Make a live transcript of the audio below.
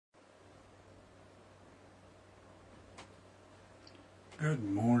Good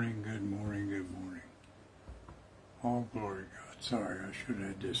morning, good morning, good morning. All glory to God. Sorry, I should have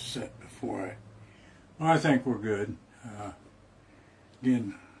had this set before I think we're good.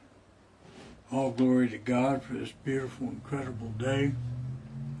 Again, all glory to God for this beautiful, incredible day.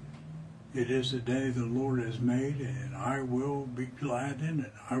 It is a day the Lord has made, and I will be glad in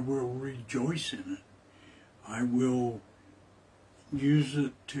it. I will rejoice in it. I will use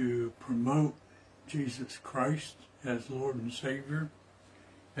it to promote Jesus Christ as Lord and Savior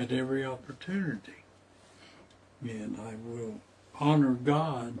at every opportunity. And I will honor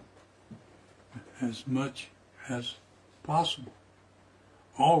God as much as possible.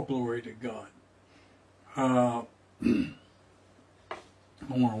 All glory to God. I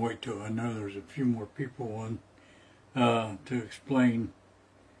want to wait till I know there's a few more people on to explain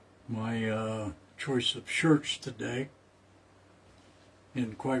my choice of shirts today.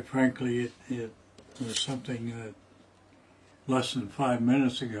 And quite frankly, it was something that less than 5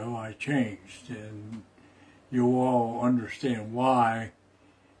 minutes ago I changed, and you'll all understand why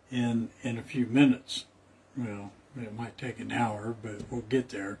in a few minutes. Well, it might take an hour, but we'll get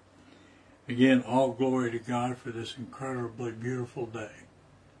there. Again, all glory to God for this incredibly beautiful day.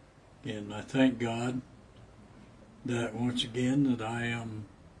 And I thank God that once again that I am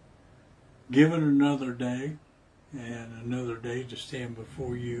given another day and another day to stand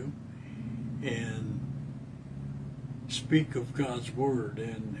before you and speak of God's Word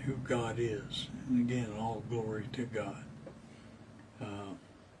and who God is. And again, all glory to God.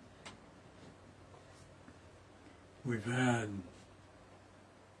 We've had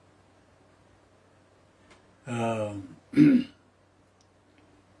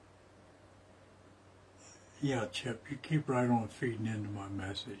yeah, Chip, you keep right on feeding into my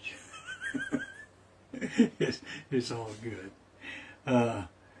message. It's all good.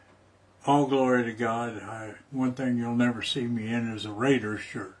 All glory to God. One thing you'll never see me in is a Raiders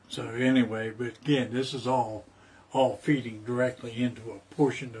shirt. So anyway, but again, this is all feeding directly into a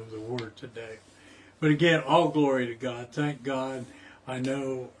portion of the Word today. But again, all glory to God. Thank God. I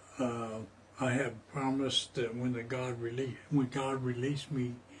know I have promised that when God released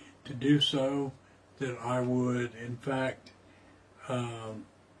me to do so, that I would, in fact,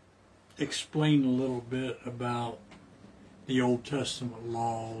 explain a little bit about the Old Testament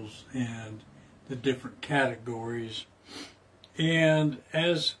laws and the different categories. And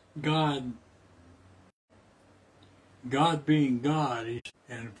as God being God,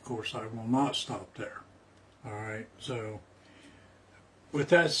 and of course I will not stop there. All right, so with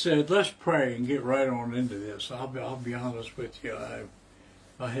that said, let's pray and get right on into this. I'll be honest with you,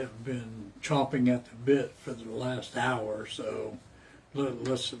 I have been chomping at the bit for the last hour, so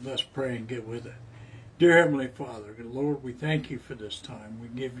let's pray and get with it. Dear Heavenly Father, Lord, we thank you for this time. We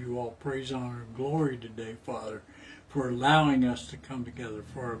give you all praise, honor, and glory today, Father, for allowing us to come together,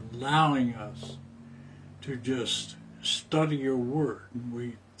 for allowing us to just study your Word.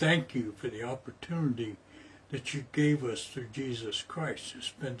 We thank you for the opportunity that you gave us through Jesus Christ to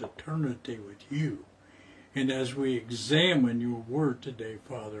spend eternity with you. And as we examine your Word today,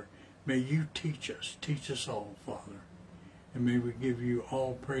 Father, may you teach us all, Father. And may we give you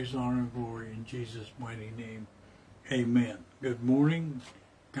all praise, honor, and glory in Jesus' mighty name. Amen. Good morning.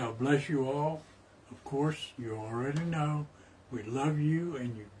 God bless you all. Of course, you already know we love you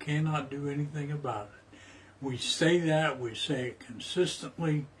and you cannot do anything about it. We say that, we say it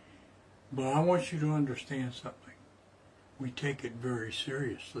consistently, but I want you to understand something. We take it very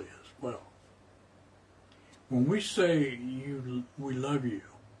seriously as well. When we say we love you,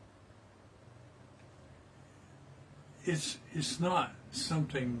 it's not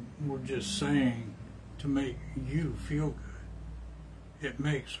something we're just saying to make you feel good. It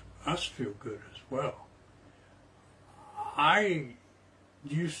makes us feel good as well.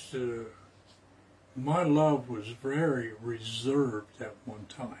 My love was very reserved at one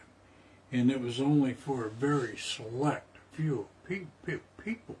time, and it was only for a very select few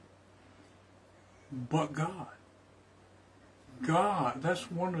people. But God, that's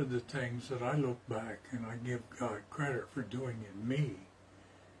one of the things that I look back and I give God credit for doing in me.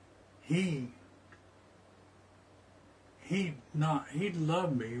 He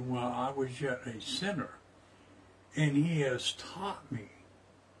loved me while I was yet a sinner, and he has taught me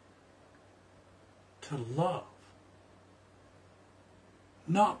to love.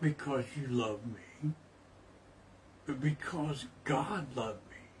 Not because you love me, but because God loved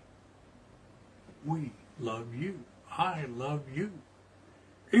me. We love you. I love you.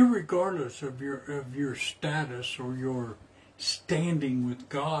 Irregardless of your status or your standing with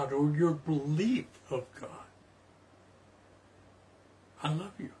God or your belief of God. I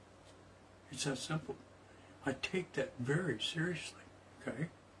love you. It's that simple. I take that very seriously. okay?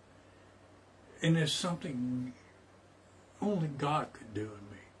 And it's something only God could do in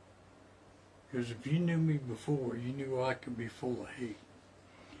me. Because if you knew me before, you knew I could be full of hate.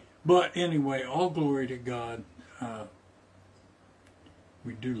 But anyway, all glory to God.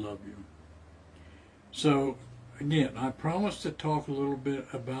 We do love you. So, again, I promised to talk a little bit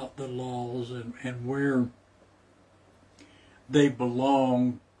about the laws and where they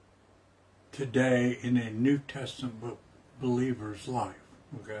belong today in a New Testament believer's life,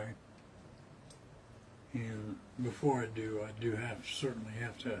 okay? And before I do certainly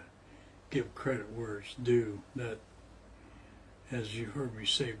have to give credit where it's due. That, as you heard me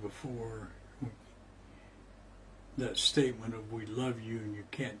say before, that statement of "we love you and you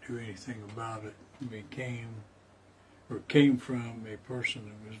can't do anything about it" came from a person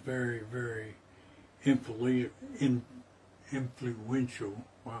that was very, very influential.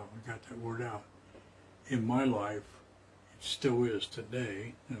 Wow, I got that word out. In my life, it still is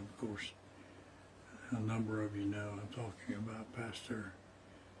today, and of course, a number of you know I'm talking about Pastor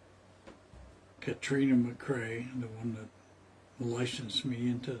Katrina McCrae, the one that licensed me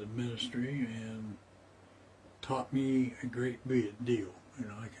into the ministry and taught me a great deal. You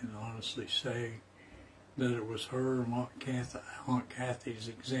know, I can honestly say that it was her and Aunt Kathy's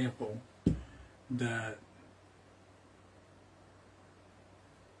example that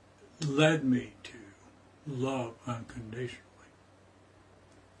led me to love unconditionally,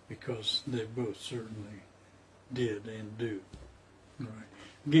 because they both certainly did and do. All right.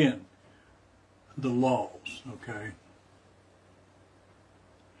 Again, the laws, okay?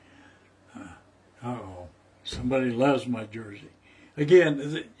 Uh-oh. Somebody loves my jersey.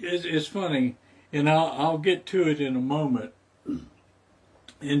 Again, it's funny, and I'll get to it in a moment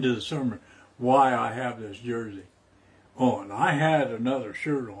into the sermon, why I have this jersey on. I had another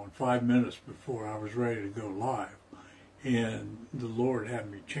shirt on 5 minutes before I was ready to go live, and the Lord had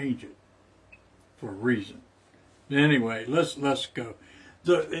me change it for a reason. Anyway, let's go.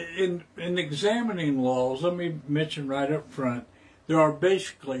 In examining laws, let me mention right up front, there are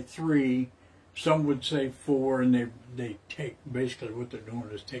basically three. Some would say four, and they take, basically what they're doing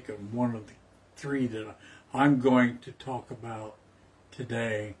is taking one of the three that I'm going to talk about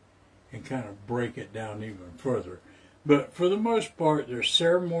today and kind of break it down even further. But for the most part, there's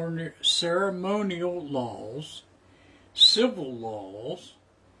ceremonial laws, civil laws,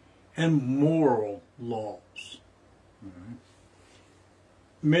 and moral laws. Mm-hmm.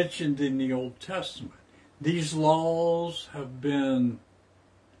 Mentioned in the Old Testament. These laws have been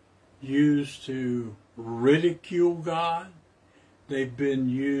used to ridicule God. They've been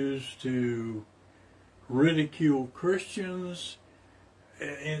used to ridicule Christians,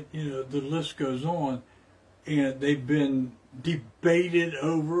 and you know, the list goes on. And they've been debated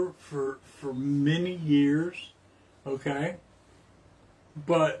over for many years, okay?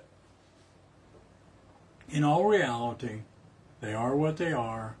 But in all reality, they are what they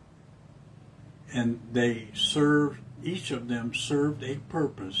are, and each of them served a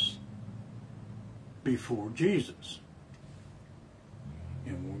purpose before Jesus.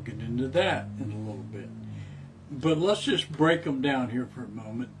 And we'll get into that in a little bit. But let's just break them down here for a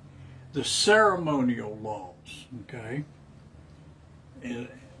moment. The ceremonial laws, okay? And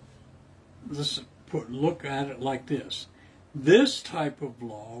let's look at it like this. This type of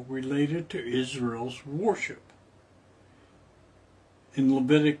law related to Israel's worship. In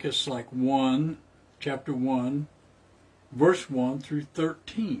Leviticus chapter 1, verse 1 through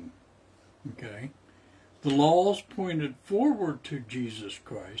 13, okay? The laws pointed forward to Jesus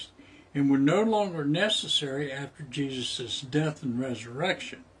Christ and were no longer necessary after Jesus' death and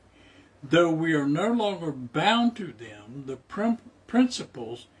resurrection. Though we are no longer bound to them, the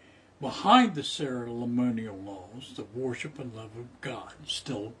principles behind the ceremonial laws, the worship and love of God,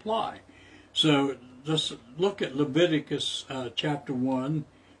 still apply. So let's look at Leviticus chapter 1,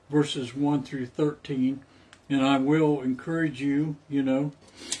 verses 1 through 13, and I will encourage you, I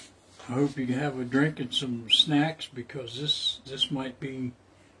hope you have a drink and some snacks, because this might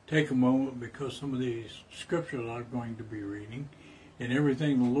take a moment, because some of these scriptures I'm going to be reading and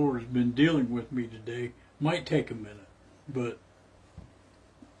everything the Lord has been dealing with me today might take a minute. But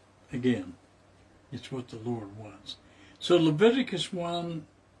again, it's what the Lord wants. So Leviticus 1,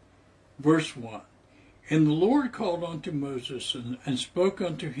 verse 1. And the Lord called unto Moses and spoke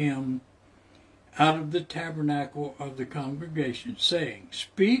unto him out of the tabernacle of the congregation, saying,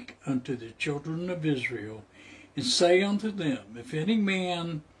 Speak unto the children of Israel, and say unto them, If any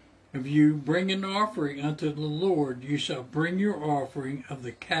man of you bring an offering unto the Lord, you shall bring your offering of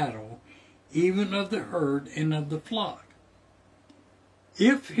the cattle, even of the herd and of the flock.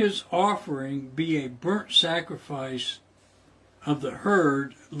 If his offering be a burnt sacrifice of the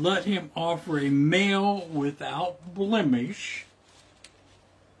herd, let him offer a male without blemish.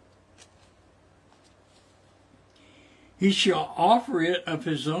 He shall offer it of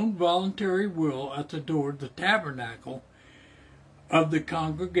his own voluntary will at the door of the tabernacle of the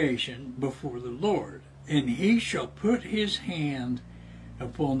congregation before the Lord. And he shall put his hand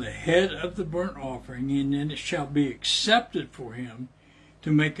upon the head of the burnt offering, and then it shall be accepted for him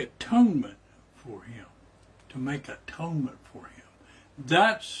to make atonement for him. To make atonement for him.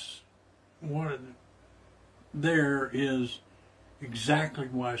 That's what there is exactly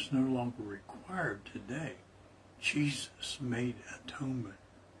why it's no longer required today. Jesus made atonement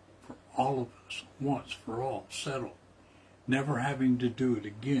for all of us, once for all, settled, never having to do it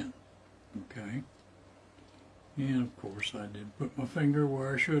again. Okay? And of course I did put my finger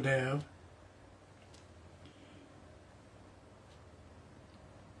where I should have.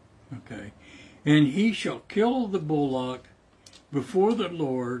 Okay. And he shall kill the bullock before the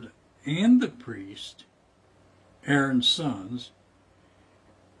Lord, and the priest, Aaron's sons,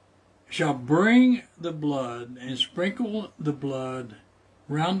 shall bring the blood and sprinkle the blood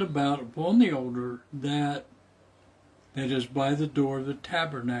round about upon the altar that is by the door of the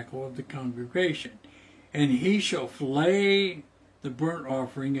tabernacle of the congregation. And he shall flay the burnt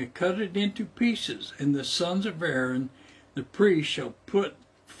offering and cut it into pieces. And the sons of Aaron, the priest, shall put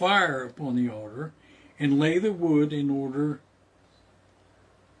fire upon the altar and lay the wood in order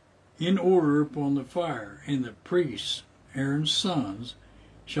upon the fire. And the priests, Aaron's sons,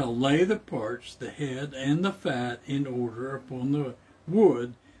 shall lay the parts, the head, and the fat in order upon the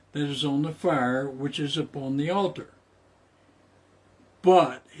wood that is on the fire, which is upon the altar.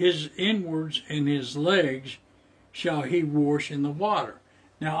 But his inwards and his legs shall he wash in the water.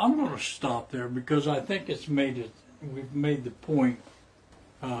 Now I'm going to stop there because I think we've made the point.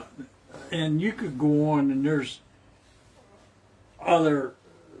 And you could go on, and there's other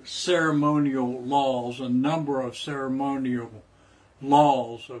ceremonial laws, a number of ceremonial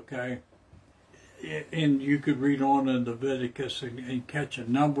laws, okay? And you could read on in Leviticus and catch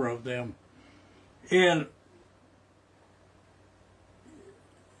a number of them. And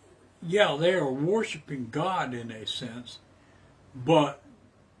yeah, they are worshiping God in a sense, but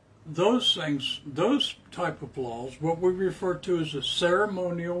those things, those type of laws, what we refer to as the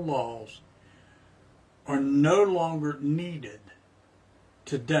ceremonial laws, are no longer needed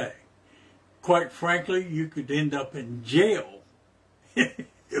today. Quite frankly, you could end up in jail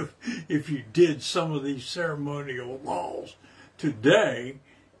if you did some of these ceremonial laws today,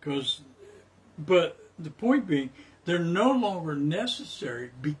 but the point being, they're no longer necessary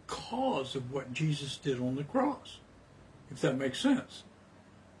because of what Jesus did on the cross, if that makes sense.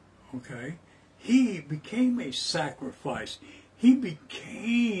 Okay? He became a sacrifice. He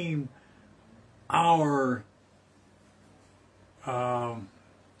became our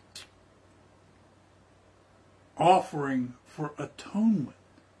offering for atonement.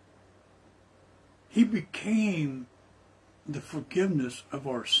 He became the forgiveness of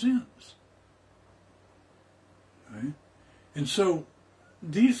our sins. Okay? And so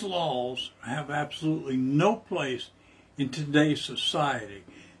these laws have absolutely no place in today's society.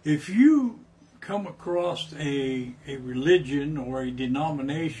 If you come across a religion or a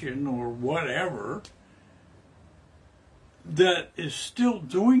denomination or whatever that is still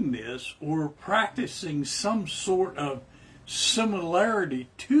doing this or practicing some sort of similarity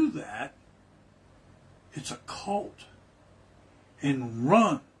to that, it's a cult. And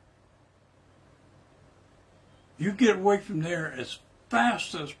run. You get away from there as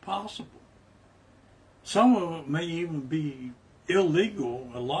fast as possible. Some of it may even be illegal.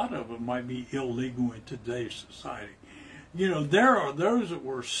 A lot of it might be illegal in today's society. You know, there are those that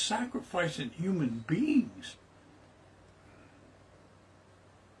were sacrificing human beings.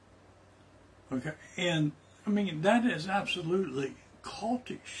 Okay, and I mean, that is absolutely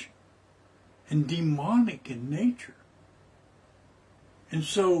cultish and demonic in nature. And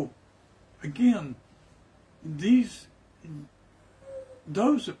so, again, those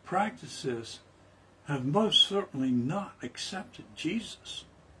that practice this have most certainly not accepted Jesus.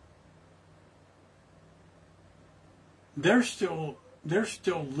 They're still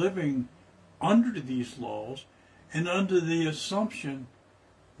living under these laws and under the assumption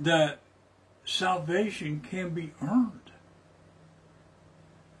that salvation can be earned,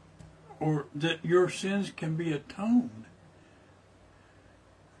 or that your sins can be atoned.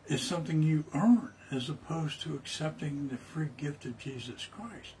 It's something you earn as opposed to accepting the free gift of Jesus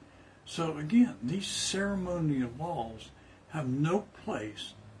Christ. So again, these ceremonial laws have no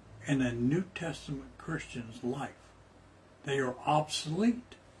place in a New Testament Christian's life. They are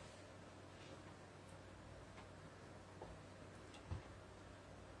obsolete.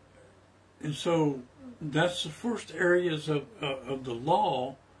 And so that's the first areas of the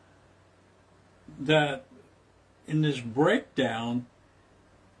law that in this breakdown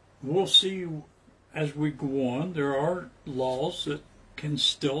we'll see as we go on. There are laws that can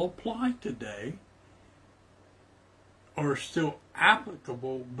still apply today, are still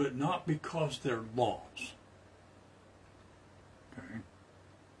applicable, but not because they're laws. Okay.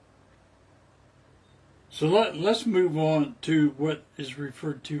 So let's move on to what is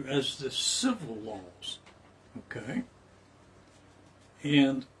referred to as the civil laws. Okay.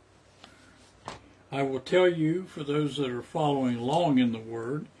 And I will tell you, for those that are following along in the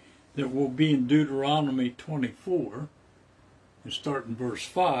Word, that we'll be in Deuteronomy 24, and start in verse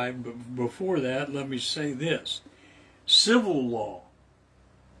 5, but before that, let me say this. Civil law.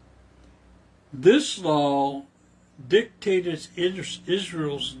 This law dictated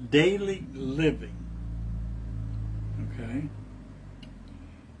Israel's daily living. Okay?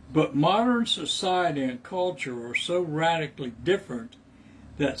 But modern society and culture are so radically different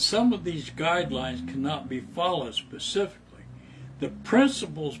that some of these guidelines cannot be followed specifically. The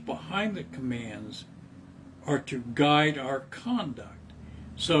principles behind the commands are to guide our conduct.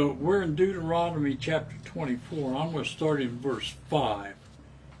 So we're in Deuteronomy chapter 24. I'm going to start in verse 5.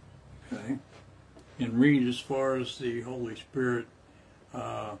 Okay? And read as far as the Holy Spirit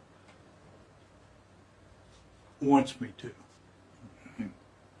wants me to. Okay?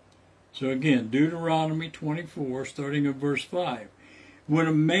 So again, Deuteronomy 24, starting at verse 5. When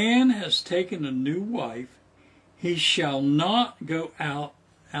a man has taken a new wife, he shall not go out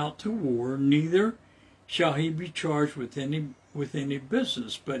to war, neither shall he be charged with any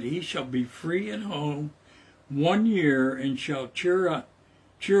business, but he shall be free at home 1 year, and shall cheer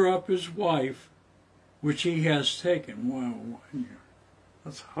up his wife, which he has taken. Well, 1 year.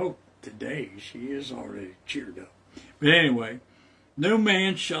 Let's hope today she is already cheered up. But anyway, no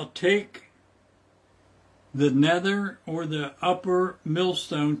man shall take the nether or the upper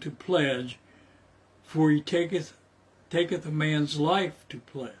millstone to pledge, for he taketh a man's life to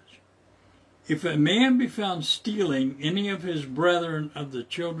pledge. If a man be found stealing any of his brethren of the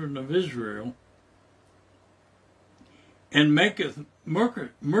children of Israel, and maketh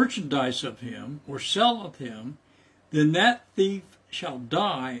merchandise of him, or selleth him, then that thief shall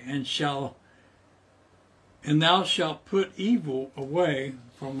die, and thou shalt put evil away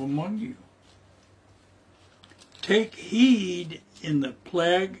from among you. Take heed in the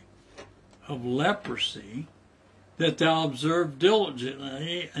plague of leprosy, that thou observe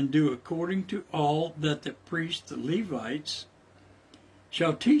diligently, and do according to all that the priests, the Levites,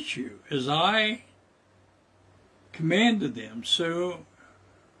 shall teach you, as I commanded them, so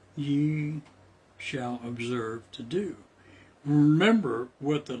ye shall observe to do. Remember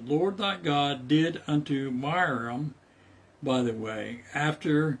what the Lord thy God did unto Miriam, by the way,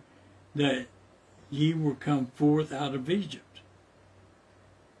 after that ye were come forth out of Egypt.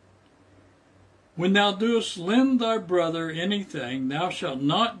 When thou doest lend thy brother anything, thou shalt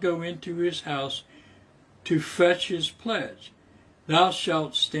not go into his house to fetch his pledge. Thou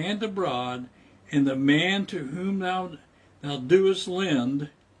shalt stand abroad, and the man to whom thou doest lend,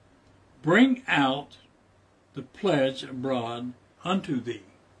 bring out the pledge abroad unto thee.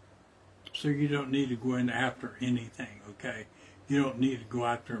 So you don't need to go in after anything, okay? You don't need to go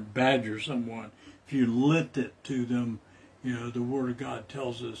after and badger someone. If you lent it to them, you know, the Word of God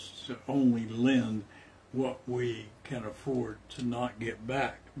tells us to only lend what we can afford to not get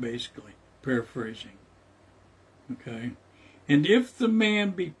back, basically, paraphrasing. Okay? And if the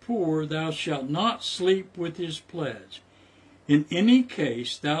man be poor, thou shalt not sleep with his pledge. In any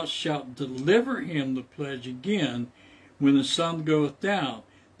case, thou shalt deliver him the pledge again when the sun goeth down,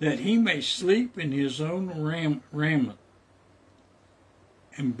 that he may sleep in his own raiment,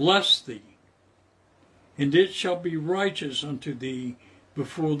 and bless thee. And it shall be righteous unto thee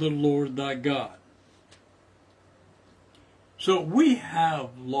before the Lord thy God. So we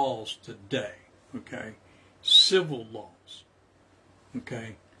have laws today, okay? Civil laws,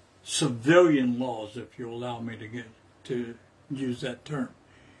 okay? Civilian laws, if you allow me to use that term.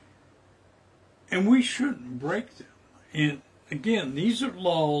 And we shouldn't break them. And again, these are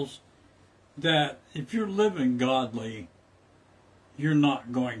laws that if you're living godly, you're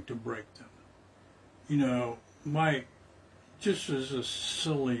not going to break them. You know, just as a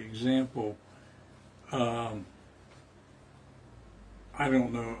silly example, I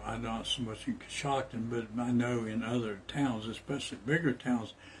don't know, I'm not so much in Coshocton, but I know in other towns, especially bigger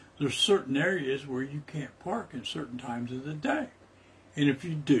towns, there's certain areas where you can't park in certain times of the day. And if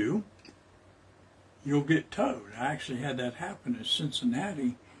you do, you'll get towed. I actually had that happen in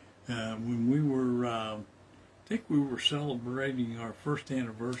Cincinnati when we were, I think we were celebrating our first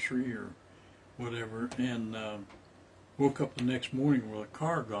anniversary or whatever, and woke up the next morning with a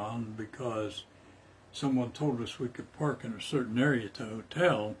car gone because someone told us we could park in a certain area at the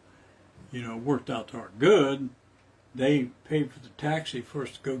hotel. You know, worked out to our good. They paid for the taxi for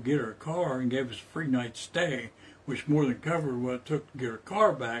us to go get our car and gave us a free night stay, which more than covered what it took to get our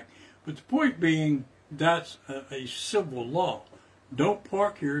car back. But the point being, that's a civil law. Don't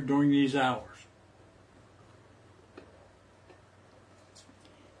park here during these hours.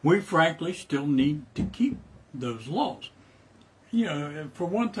 We frankly still need to keep those laws. You know, for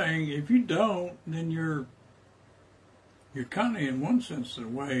one thing, if you don't, then you're kind of, in one sense of the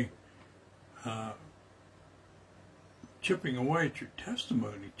way, chipping away at your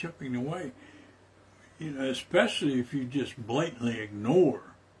testimony, chipping away, you know, especially if you just blatantly ignore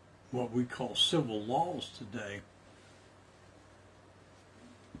what we call civil laws today.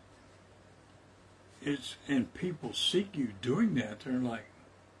 And people seek you doing that. They're like,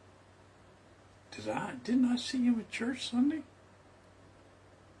 didn't I see him at church Sunday?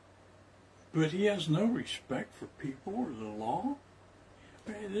 But he has no respect for people or the law.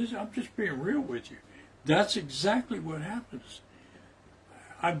 I'm just being real with you. That's exactly what happens.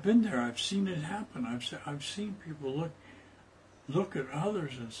 I've been there. I've seen it happen. I've seen people look at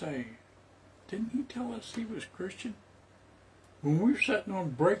others and say, didn't he tell us he was Christian? When we were sitting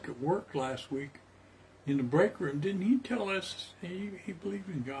on break at work last week in the break room, didn't he tell us he believed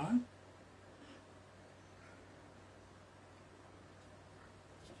in God?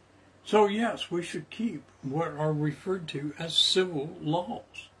 So yes, we should keep what are referred to as civil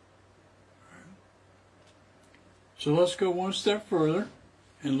laws. So let's go one step further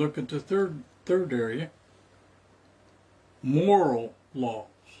and look at the third area, moral laws.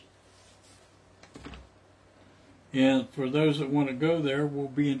 And for those that want to go there, we'll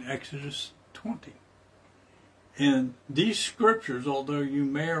be in Exodus 20. And these scriptures, although you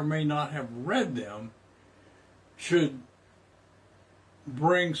may or may not have read them, should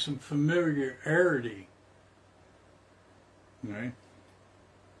bring some familiarity. Okay?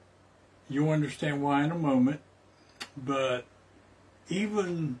 You'll understand why in a moment. But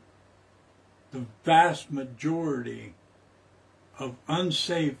even the vast majority of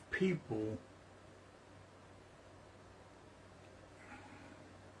unsaved people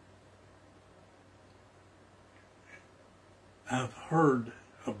have heard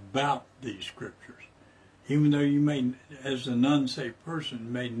about these scriptures. Even though you may, as an unsaved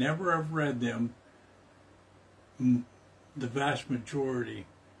person, may never have read them, the vast majority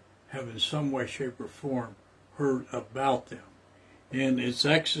have in some way, shape, or form heard about them. And it's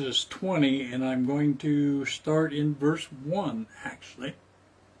Exodus 20, and I'm going to start in verse 1, actually.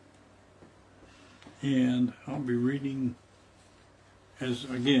 And I'll be reading, as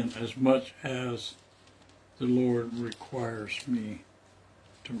much as the Lord requires me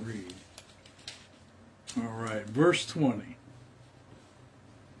to read. All right, verse 20.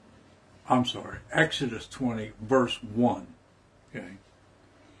 I'm sorry, Exodus 20, verse 1. Okay.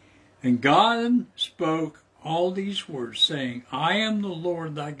 And God spoke all these words, saying, I am the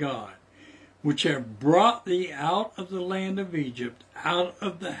Lord thy God, which have brought thee out of the land of Egypt, out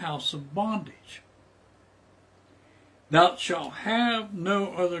of the house of bondage. Thou shalt have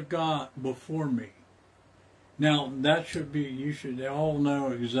no other God before me. Now, that should be, you should all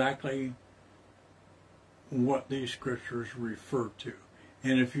know exactly what these scriptures refer to.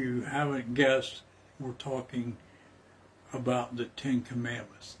 And if you haven't guessed, we're talking about the Ten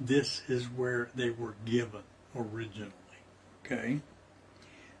Commandments. This is where they were given originally. Okay?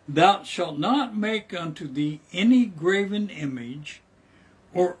 Thou shalt not make unto thee any graven image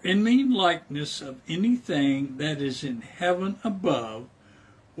or any likeness of anything that is in heaven above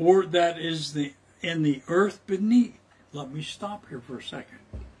or that is in the earth beneath. Let me stop here for a second.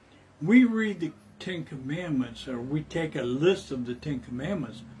 We read the Ten Commandments, or we take a list of the Ten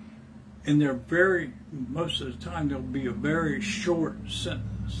Commandments, and they're most of the time there'll be a very short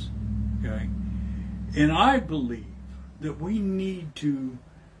sentence. Okay? And I believe that we need to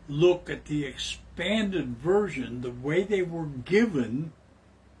look at the expanded version, the way they were given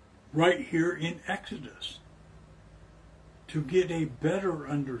right here in Exodus, to get a better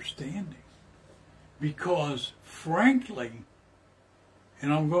understanding. Because frankly,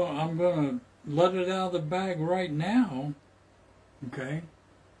 and I'm going to let it out of the bag right now, okay,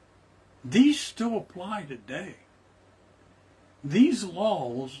 these still apply today. These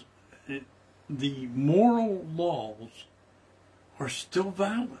laws, the moral laws, are still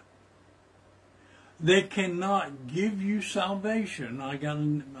valid. They cannot give you salvation. I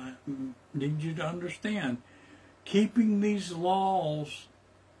need you to understand. Keeping these laws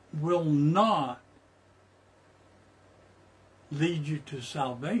will not lead you to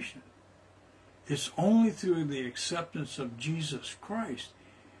salvation. It's only through the acceptance of Jesus Christ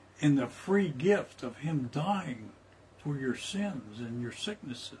and the free gift of Him dying for your sins and your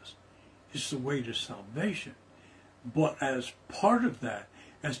sicknesses. It's the way to salvation. But as part of that,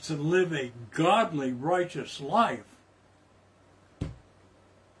 as to live a godly, righteous life,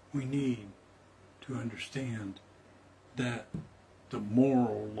 we need to understand that the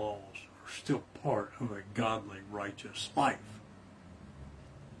moral laws are still part of a godly, righteous life.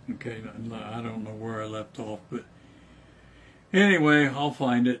 Okay, I don't know where I left off, but anyway, I'll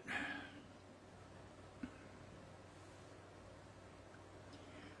find it.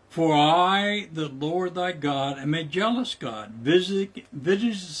 For I, the Lord thy God, am a jealous God, visiting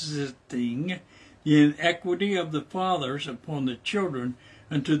the inequity of the fathers upon the children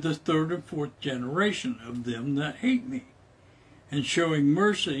unto the third and fourth generation of them that hate me, and showing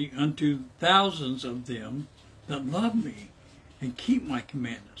mercy unto thousands of them that love me and keep my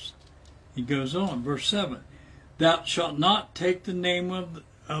commandments. He goes on, verse 7, Thou shalt not take the name of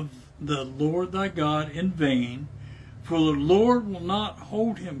the Lord thy God in vain, for the Lord will not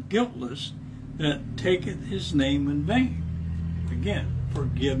hold him guiltless that taketh his name in vain. Again,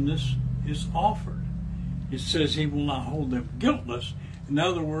 forgiveness is offered. It says He will not hold them guiltless. In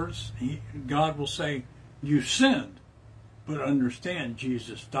other words, God will say, you sinned, but understand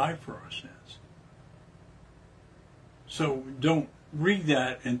Jesus died for our sins. So don't read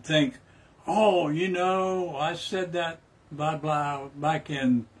that and think, oh, you know, I said that blah, blah, back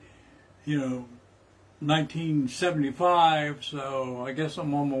in, 1975, so I guess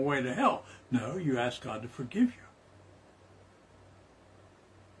I'm on my way to hell. No, you ask God to forgive you.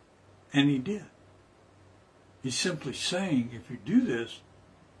 And He did. He's simply saying, if you do this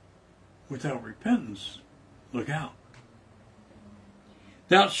without repentance, look out.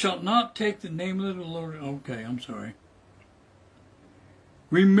 Thou shalt not take the name of the Lord. Okay, I'm sorry.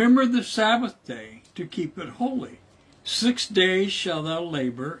 Remember the Sabbath day to keep it holy. 6 days shalt thou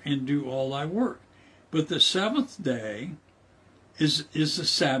labor and do all thy work. But the seventh day is the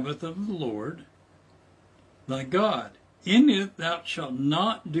Sabbath of the Lord thy God. In it thou shalt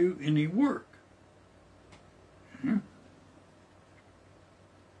not do any work.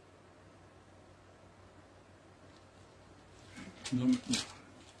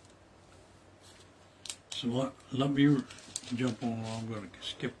 So let me jump on. I'm going to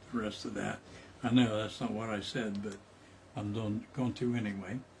skip the rest of that. I know that's not what I said, but I'm going to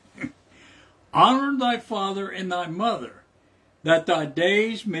anyway. Honor thy father and thy mother, that thy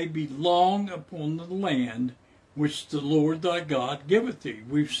days may be long upon the land which the Lord thy God giveth thee.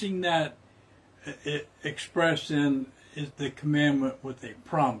 We've seen that expressed in the commandment with a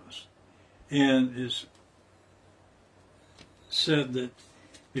promise, and is said that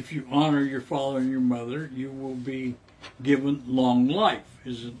if you honor your father and your mother, you will be given long life.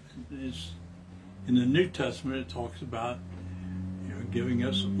 Is in the New Testament it talks about giving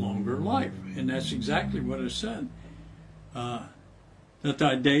us longer life, and that's exactly what it said. That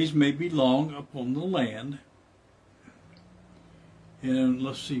thy days may be long upon the land. And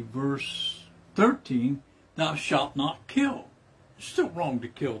let's see, verse 13, thou shalt not kill. It's still wrong to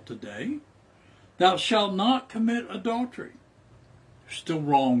kill today. Thou shalt not commit adultery. Still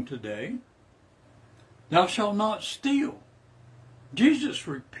wrong today. Thou shalt not steal. Jesus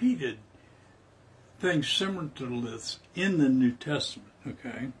repeated things similar to this in the New Testament,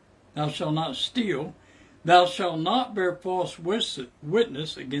 okay? Thou shalt not steal. Thou shalt not bear false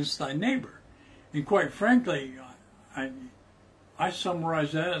witness against thy neighbor. And quite frankly, I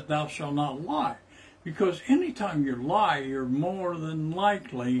summarize that as thou shalt not lie. Because anytime you lie, you're more than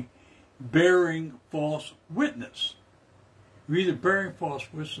likely bearing false witness. You're either bearing false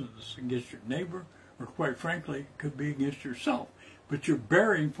witness against your neighbor, or quite frankly, it could be against yourself. But you're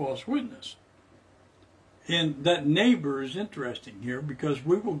bearing false witness. And that neighbor is interesting here, because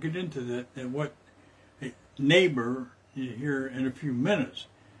we will get into that and what neighbor here in a few minutes.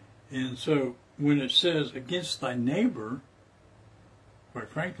 And so when it says against thy neighbor, quite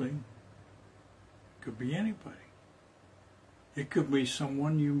frankly, it could be anybody. It could be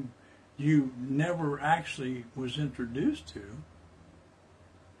someone you never actually was introduced to,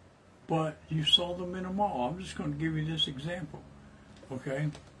 but you saw them in a mall. I'm just going to give you this example, okay?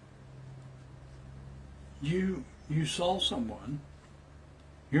 You saw someone,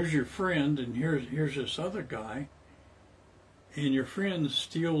 here's your friend, and here's this other guy, and your friend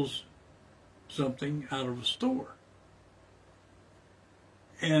steals something out of a store.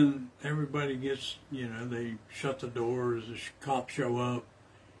 And everybody gets, they shut the doors, the cops show up,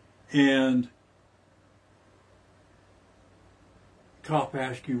 and cop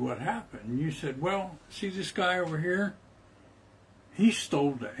asks you what happened. And you said, well, see this guy over here? He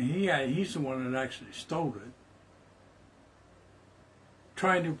stole it. He's the one that actually stole it,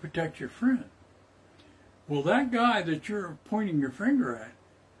 trying to protect your friend. Well, that guy that you're pointing your finger at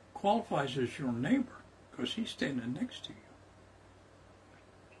qualifies as your neighbor because he's standing next to you.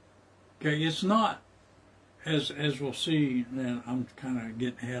 Okay, it's not, as we'll see, and I'm kind of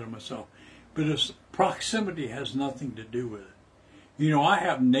getting ahead of myself, but proximity has nothing to do with it. You know, I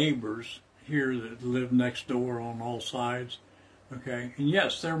have neighbors here that live next door on all sides, okay? And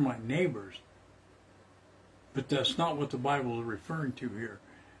yes, they're my neighbors, but that's not what the Bible is referring to here.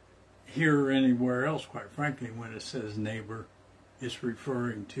 Here or anywhere else, quite frankly, when it says neighbor, it's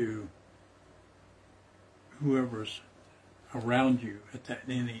referring to whoever's around you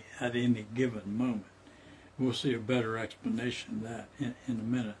at any given moment. We'll see a better explanation of that in a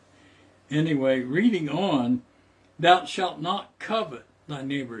minute. Anyway, reading on, thou shalt not covet thy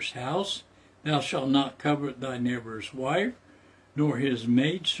neighbor's house, thou shalt not covet thy neighbor's wife, nor his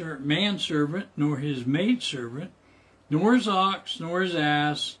manservant, nor his maidservant, nor his ox, nor his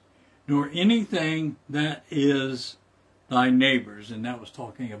ass, nor anything that is thy neighbor's. And that was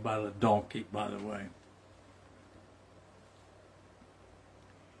talking about a donkey, by the way.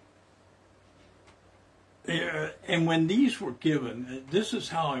 And when these were given, this is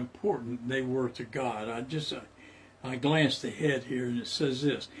how important they were to God. I glanced ahead here, and it says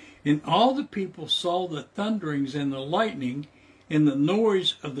this: and all the people saw the thunderings and the lightning and the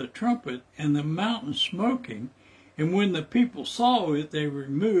noise of the trumpet and the mountain smoking. And when the people saw it, they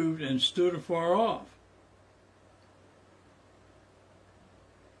removed and stood afar off.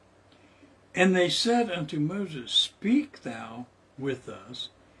 And they said unto Moses, speak thou with us,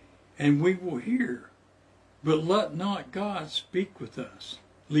 and we will hear. But let not God speak with us,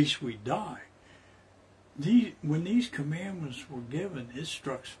 lest we die. When these commandments were given, it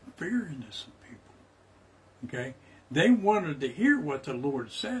struck some fear into some people. Okay? They wanted to hear what the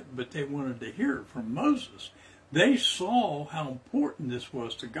Lord said, but they wanted to hear it from Moses. They saw how important this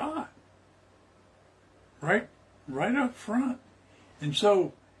was to God. Right up front. And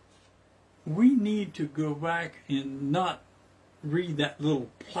so we need to go back and not read that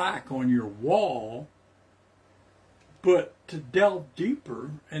little plaque on your wall, but to delve deeper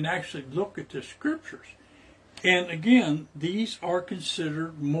and actually look at the scriptures. And again, these are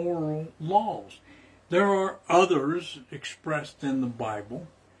considered moral laws. There are others expressed in the Bible,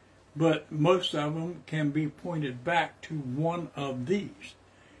 but most of them can be pointed back to one of these.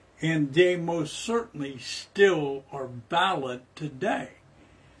 And they most certainly still are valid today.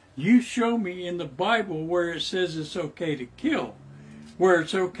 You show me in the Bible where it says it's okay to kill, where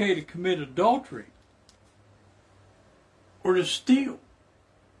it's okay to commit adultery, or to steal.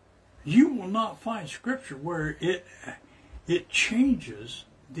 You will not find scripture where it changes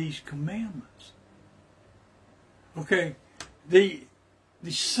these commandments. Okay, the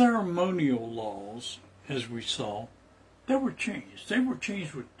ceremonial laws, as we saw, they were changed. They were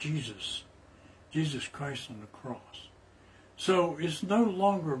changed with Jesus Christ on the cross. So it's no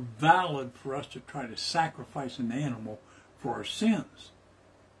longer valid for us to try to sacrifice an animal for our sins.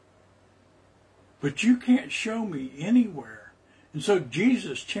 But you can't show me anywhere. And so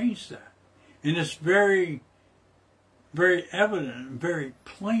Jesus changed that. And it's very, very evident and very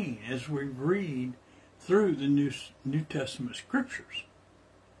plain as we read through the New Testament scriptures.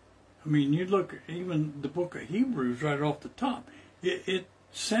 I mean, you look at even the book of Hebrews right off the top. It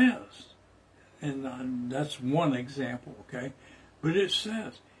says, and that's one example, okay? But it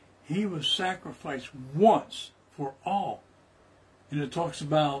says, he was sacrificed once for all. And it talks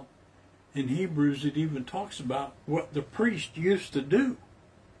about, in Hebrews, it even talks about what the priest used to do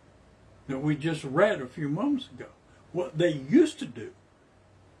that we just read a few moments ago. What they used to do.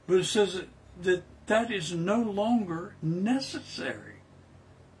 But it says that is no longer necessary.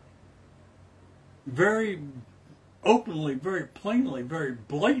 Very openly, very plainly, very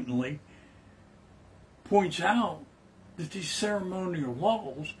blatantly points out that these ceremonial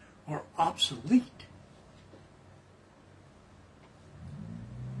laws are obsolete.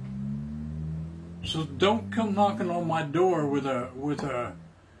 So don't come knocking on my door with a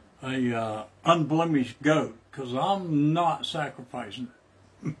unblemished goat, because I'm not sacrificing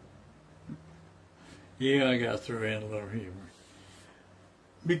it. Yeah, I got to throw in a little humor.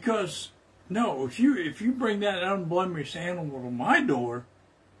 Because no, if you bring that unblemished animal to my door,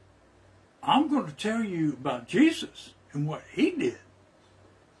 I'm going to tell you about Jesus and what he did.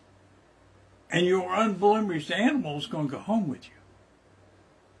 And your unblemished animal is going to go home with you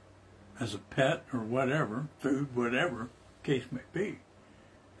as a pet or whatever, food, whatever case may be.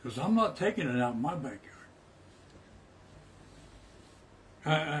 Because I'm not taking it out in my backyard.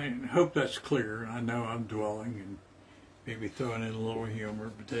 I hope that's clear. I know I'm dwelling maybe throwing in a little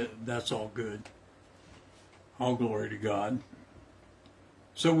humor, but that's all good. All glory to God.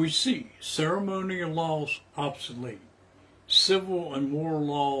 So we see ceremonial laws obsolete, civil and moral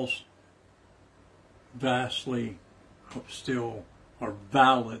laws vastly still are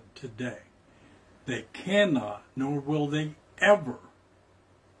valid today. They cannot, nor will they ever,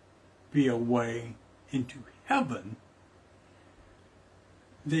 be a way into heaven.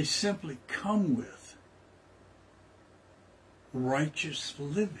 They simply come with righteous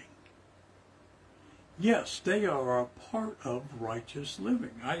living. Yes, they are a part of righteous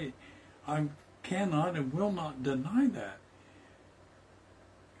living. I cannot and will not deny that.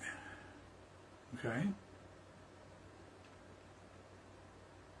 Okay?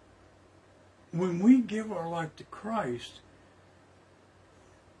 When we give our life to Christ,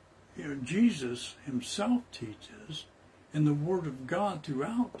 Jesus himself teaches, and the Word of God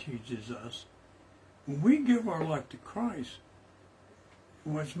throughout teaches us, when we give our life to Christ,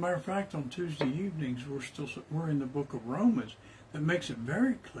 well, as a matter of fact, on Tuesday evenings, we're in the book of Romans that makes it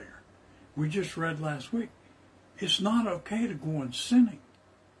very clear. We just read last week, it's not okay to go on sinning.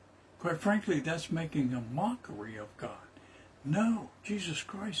 Quite frankly, that's making a mockery of God. No, Jesus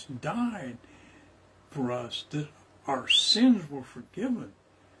Christ died for us, that our sins were forgiven,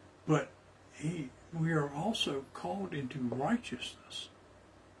 but we are also called into righteousness.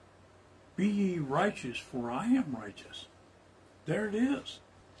 Be ye righteous, for I am righteous. There it is.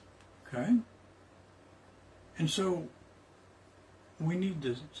 Okay? And so we need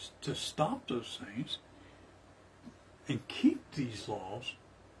to stop those things and keep these laws,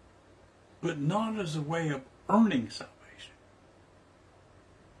 but not as a way of earning salvation,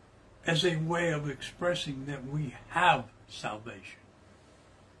 as a way of expressing that we have salvation.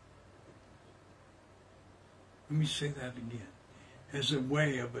 Let me say that again. As a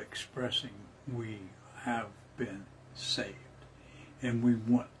way of expressing we have been saved and we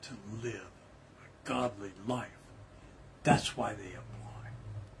want to live a godly life. That's why they apply.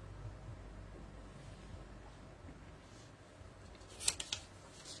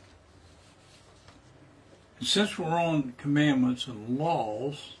 And since we're on commandments and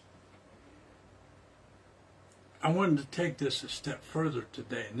laws, I wanted to take this a step further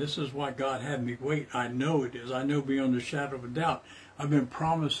today, and this is why God had me wait. I know it is. I know beyond a shadow of a doubt. I've been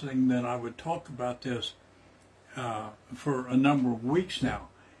promising that I would talk about this for a number of weeks now,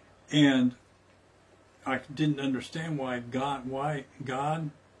 and I didn't understand why God, why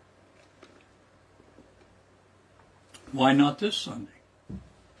not this Sunday?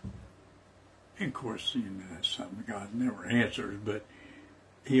 And of course, that's something God never answers, but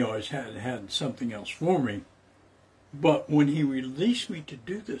He always had something else for me. But when He released me to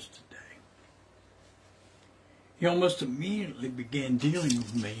do this today, He almost immediately began dealing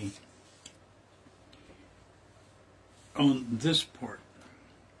with me on this part.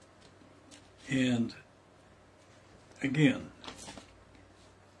 And again,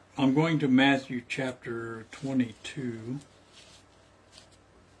 I'm going to Matthew chapter 22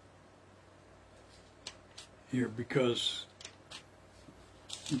 here, because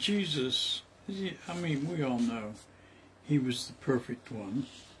Jesus, I mean, we all know He was the perfect one.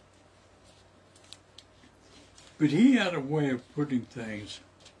 But He had a way of putting things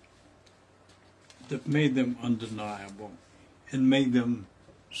that made them undeniable and made them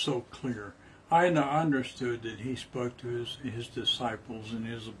so clear. I understood that He spoke to his disciples and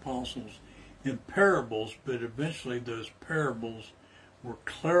His apostles in parables, but eventually those parables were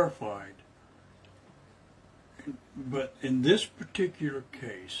clarified. But in this particular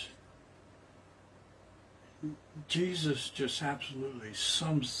case, Jesus just absolutely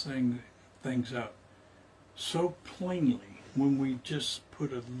sums things up so plainly when we just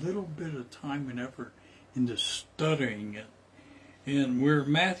put a little bit of time and effort into studying it. And we're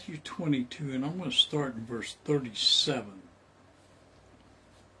in Matthew 22, and I'm going to start in verse 37.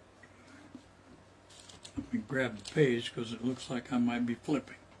 Let me grab the page because it looks like I might be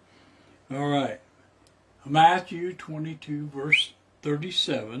flipping. All right. Matthew 22, verse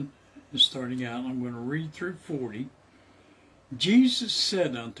 37 is starting out. I'm going to read through 40. Jesus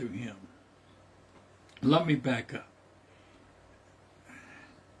said unto him, let me back up.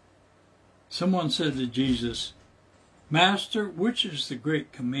 Someone said to Jesus, Master, which is the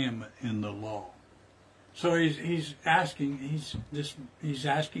great commandment in the law? So he's asking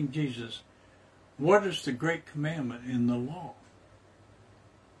Jesus, what is the great commandment in the law?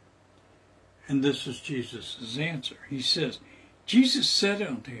 And this is Jesus' answer. He says, Jesus said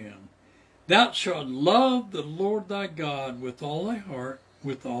unto him, Thou shalt love the Lord thy God with all thy heart,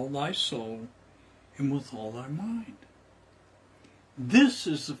 with all thy soul, and with all thy mind. This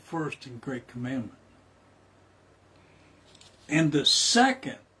is the first and great commandment. And the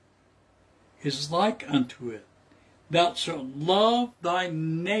second is like unto it. Thou shalt love thy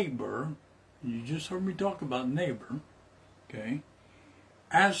neighbor, you just heard me talk about neighbor, okay,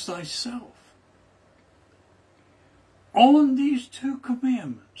 as thyself. On these two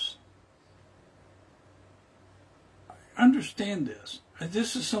commandments, understand this.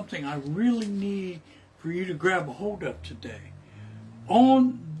 This is something I really need for you to grab a hold of today.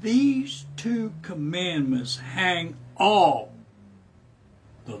 On these two commandments hang all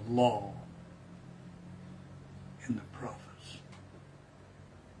the law and the prophets.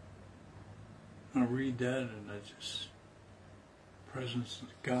 I read that and I just, presence of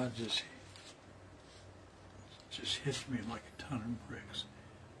God just hits me like a ton of bricks.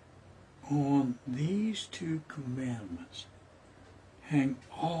 On these two commandments hang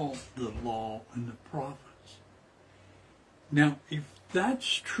all the law and the prophets. Now, if that's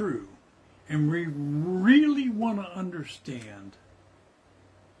true, and we really want to understand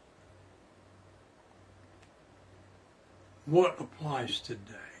what applies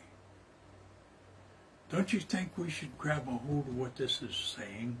today, don't you think we should grab a hold of what this is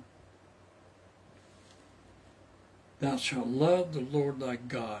saying? Thou shalt love the Lord thy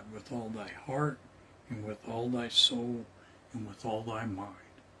God with all thy heart, and with all thy soul, and with all thy mind.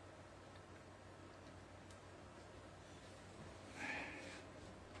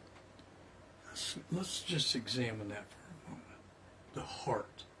 Let's just examine that for a moment. The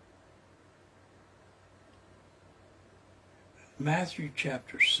heart. Matthew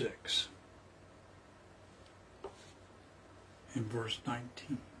chapter 6, in verse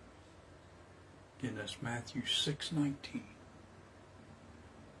 19. Again, that's Matthew 6:19.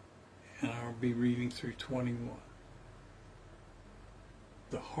 And I'll be reading through 21.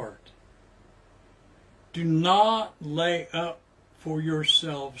 The heart. Do not lay up for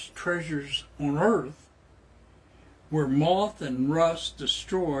yourselves treasures on earth, where moth and rust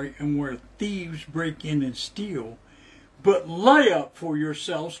destroy and where thieves break in and steal, but lay up for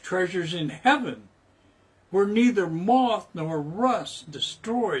yourselves treasures in heaven, where neither moth nor rust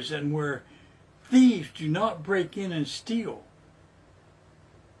destroys and where thieves do not break in and steal.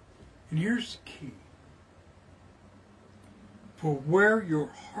 And here's the key. For where your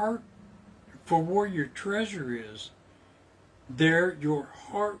treasure is, there your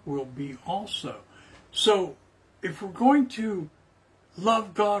heart will be also. So, if we're going to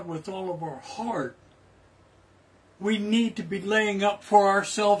love God with all of our heart, we need to be laying up for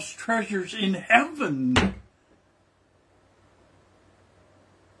ourselves treasures in heaven.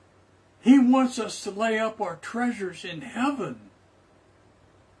 He wants us to lay up our treasures in heaven.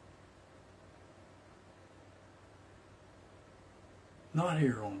 Not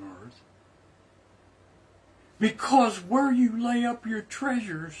here on earth. Because where you lay up your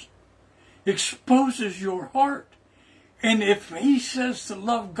treasures exposes your heart. And if he says to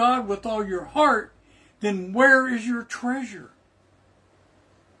love God with all your heart, then where is your treasure?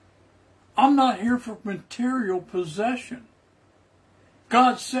 I'm not here for material possession.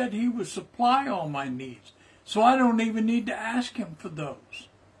 God said he would supply all my needs, so I don't even need to ask him for those.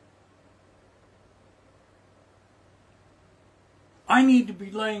 I need to be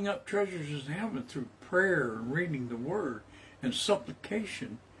laying up treasures in heaven through prayer and reading the word and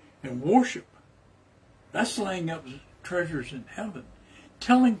supplication and worship. That's laying up treasures in heaven.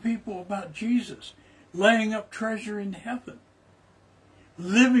 Telling people about Jesus, laying up treasure in heaven.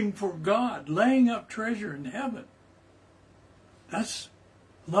 Living for God, laying up treasure in heaven. That's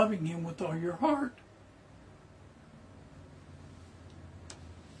loving him with all your heart.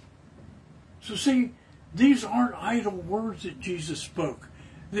 So see, these aren't idle words that Jesus spoke.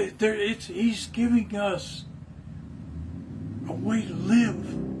 He's giving us a way to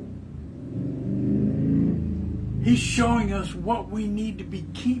live. He's showing us what we need to be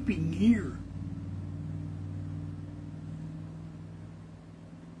keeping here.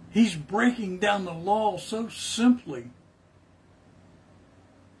 He's breaking down the law so simply.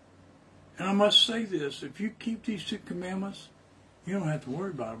 And I must say this, if you keep these two commandments, you don't have to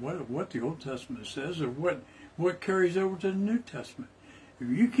worry about what the Old Testament says or what carries over to the New Testament. If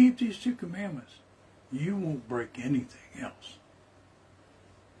you keep these two commandments, you won't break anything else.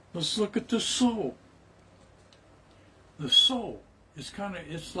 Let's look at the soul. The soul is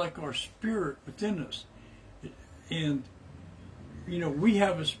it's like our spirit within us. And, you know, we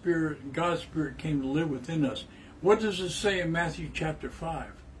have a spirit, and God's spirit came to live within us. What does it say in Matthew chapter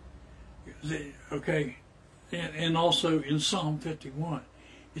 5? Okay, and also in Psalm 51,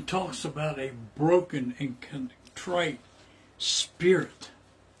 it talks about a broken and contrite spirit.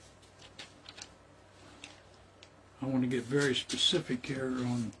 I want to get very specific here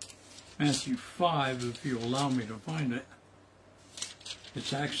on Matthew 5, if you allow me to find it.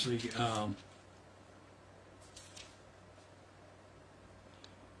 It's actually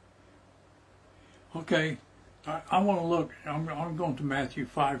okay. I want to look. I'm going to Matthew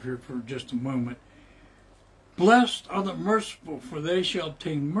 5 here for just a moment. Blessed are the merciful, for they shall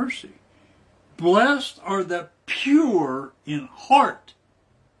obtain mercy. Blessed are the pure in heart,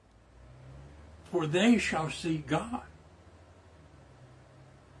 for they shall see God.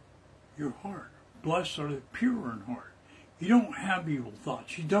 Your heart. Blessed are the pure in heart. You don't have evil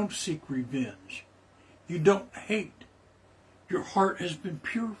thoughts. You don't seek revenge. You don't hate. Your heart has been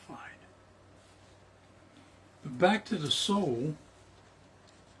purified. But back to the soul.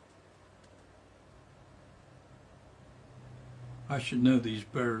 I should know these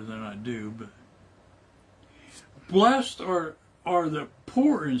better than I do, but blessed are the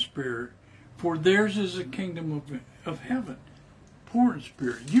poor in spirit, for theirs is the kingdom of heaven. Poor in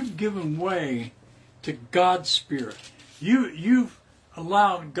spirit. You've given way to God's Spirit. You've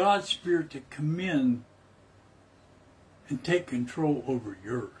allowed God's Spirit to come in and take control over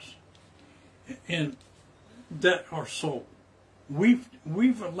yours. And that our soul. We've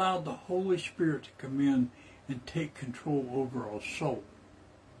allowed the Holy Spirit to come in and take control over our soul.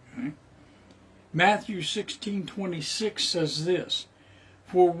 Okay? Matthew 16:26 says this,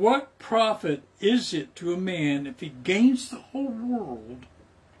 for what profit is it to a man if he gains the whole world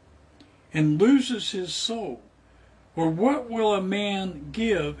and loses his soul? Or what will a man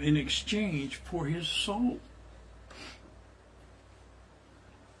give in exchange for his soul?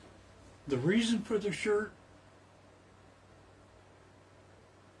 The reason for the shirt?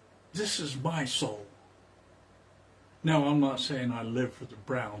 This is my soul. No, I'm not saying I live for the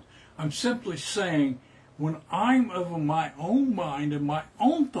Browns. I'm simply saying when I'm of my own mind and my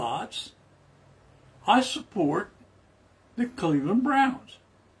own thoughts, I support the Cleveland Browns.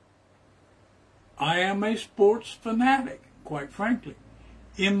 I am a sports fanatic, quite frankly,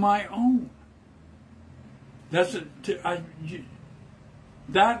 in my own. That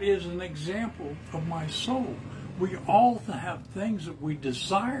is an example of my soul. We all have things that we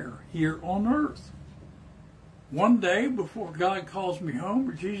desire here on earth. One day, before God calls me home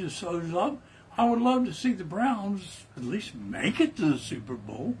or Jesus shows up, I would love to see the Browns at least make it to the Super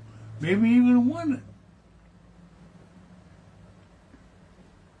Bowl, maybe even win it.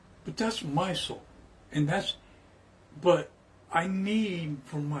 But that's my soul. But I need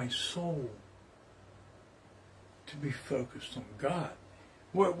for my soul to be focused on God.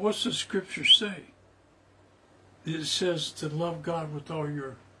 What's the scripture say? It says to love God with all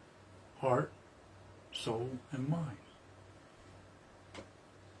your heart, soul, and mind.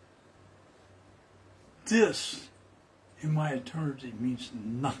 This, in my eternity, means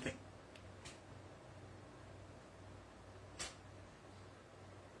nothing.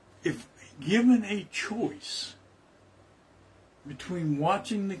 If given a choice between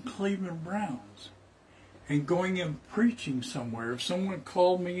watching the Cleveland Browns and going and preaching somewhere, if someone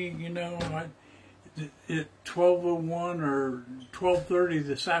called me, at 12:01 or 12:30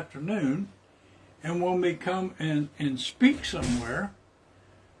 this afternoon and want me to come and speak somewhere,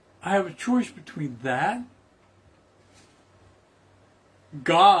 I have a choice between that,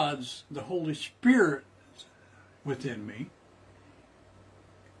 the Holy Spirit within me,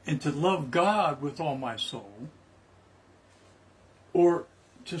 and to love God with all my soul, or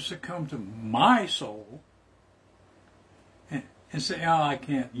to succumb to my soul and say, oh, I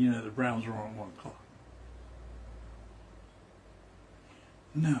can't, the Browns are on 1 o'clock.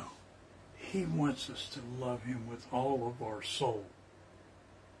 No. He wants us to love him with all of our soul.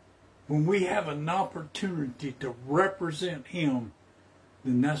 When we have an opportunity to represent him,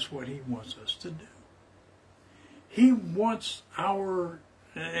 then that's what he wants us to do. He wants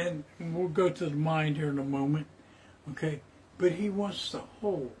and we'll go to the mind here in a moment, okay? But he wants the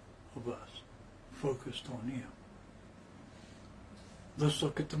whole of us focused on him. Let's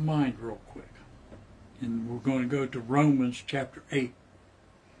look at the mind real quick. And we're going to go to Romans chapter 8.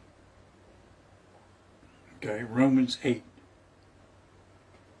 Okay, Romans 8.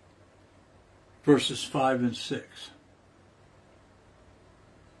 Verses 5 and 6.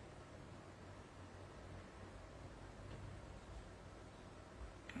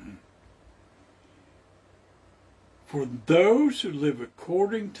 For those who live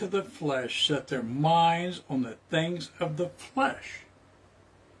according to the flesh set their minds on the things of the flesh.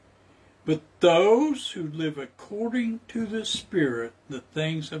 But those who live according to the Spirit, the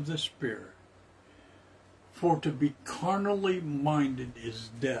things of the Spirit. For to be carnally minded is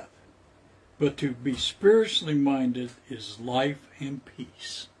death, but to be spiritually minded is life and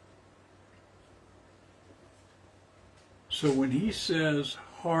peace. So when he says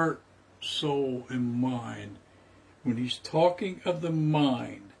heart, soul, and mind, when he's talking of the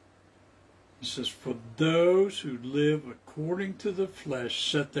mind, he says, for those who live according to the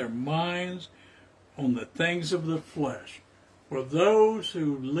flesh set their minds on the things of the flesh. For those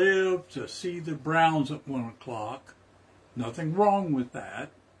who live to see the Browns at 1 o'clock, nothing wrong with that.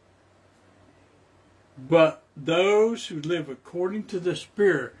 But those who live according to the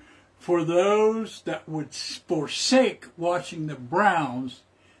Spirit, for those that would forsake watching the Browns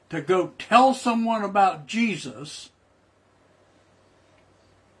to go tell someone about Jesus,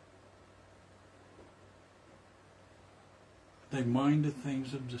 they mind the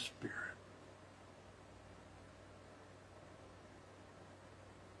things of the Spirit.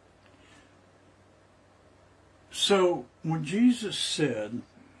 So when Jesus said,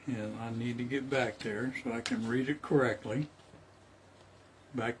 and I need to get back there so I can read it correctly,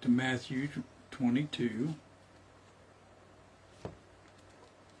 back to Matthew 22.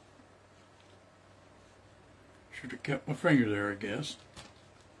 Should have kept my finger there, I guess.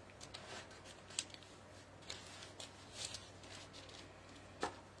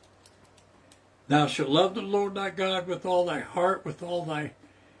 Thou shalt love the Lord thy God with all thy heart, with all thy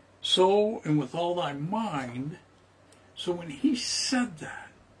soul, and with all thy mind. So when he said that,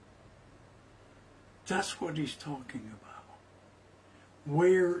 that's what he's talking about.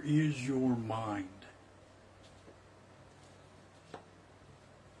 Where is your mind?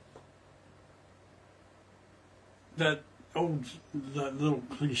 That little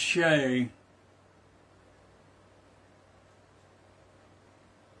cliche,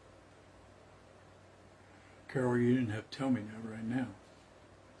 Carol, you didn't have to tell me that right now.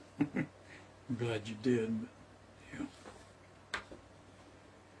 I'm glad you did, but yeah.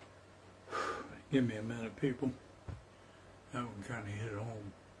 Give me a minute, people. That one kind of hit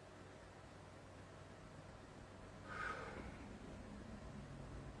home.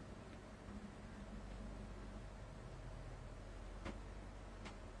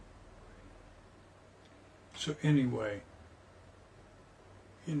 So anyway,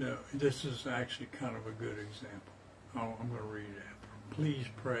 you know, this is actually kind of a good example. I'm going to read it after. Please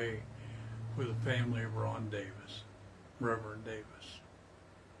pray for the family of Ron Davis, Reverend Davis,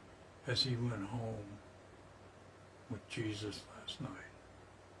 as he went home with Jesus last night.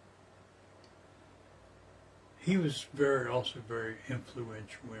 He was also very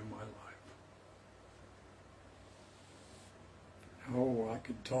influential in my life. Oh, I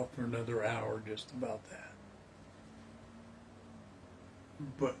could talk for another hour just about that.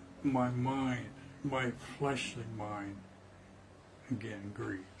 But my mind, my fleshly mind, again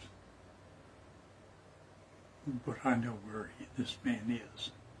grieves. But I know where this man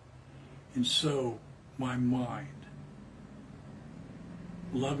is. And so my mind,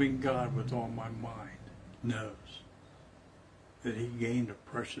 loving God with all my mind, knows that he gained a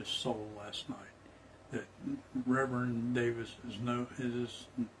precious soul last night. That Reverend Davis is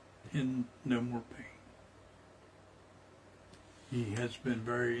in no more pain. He has been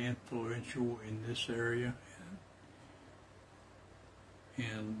very influential in this area,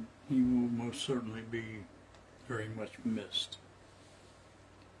 and he will most certainly be very much missed.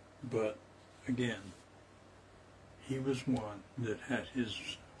 But again, he was one that had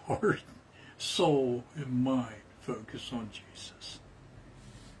his heart, soul, and mind focused on Jesus.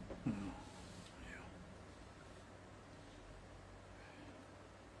 Yeah.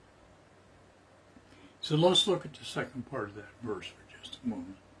 So let's look at the second part of that verse for just a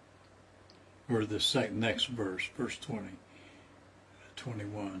moment. Or the next verse, verse 20,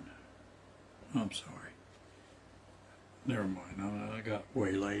 21. I'm sorry. Never mind, I got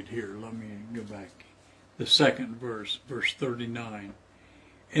waylaid here. Let me go back. The second verse, verse 39.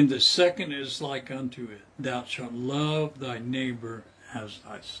 And the second is like unto it, thou shalt love thy neighbor as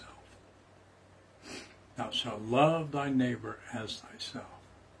thyself. Thou shalt love thy neighbor as thyself.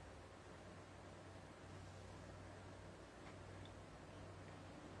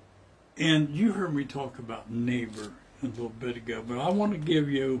 And you heard me talk about neighbor a little bit ago, but I want to give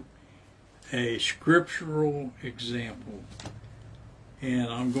you a scriptural example. And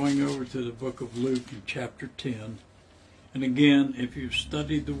I'm going over to the book of Luke in chapter 10. And again, if you've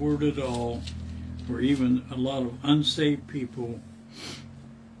studied the Word at all, or even a lot of unsaved people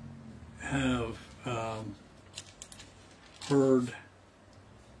have heard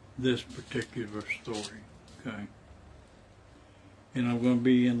this particular story, okay? And I'm going to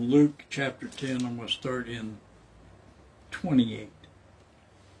be in Luke chapter 10. I'm going to start in 28.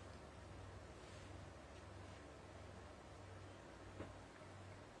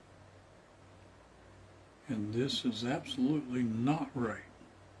 And this is absolutely not right.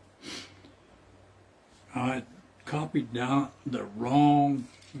 I copied down the wrong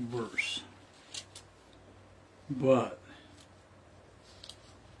verse. But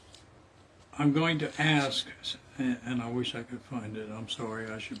I'm going to ask, and I wish I could find it. I'm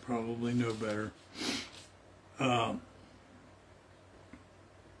sorry, I should probably know better.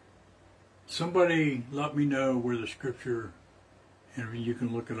 Somebody let me know where the scripture, and you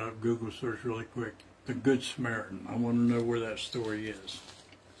can look it up, Google search really quick, the Good Samaritan. I want to know where that story is.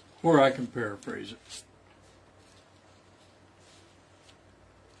 Or I can paraphrase it.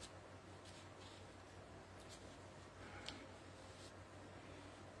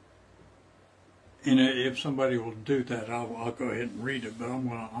 And if somebody will do that, I'll go ahead and read it, but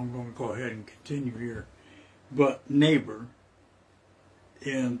I'm going to go ahead and continue here. But neighbor,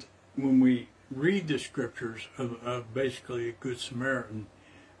 and when we read the scriptures of basically a Good Samaritan,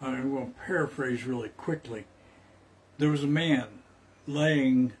 I'm going to paraphrase really quickly. There was a man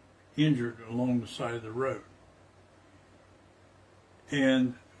laying injured along the side of the road.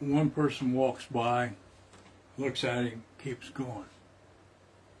 And one person walks by, looks at him, keeps going.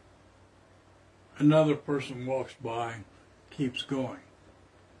 Another person walks by, keeps going.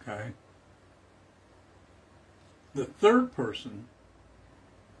 Okay? The third person,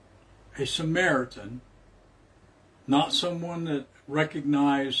 a Samaritan, not someone that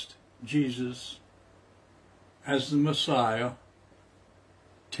recognized Jesus as the Messiah,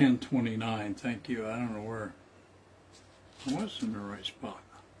 10:29, thank you, I don't know where, I was in the right spot.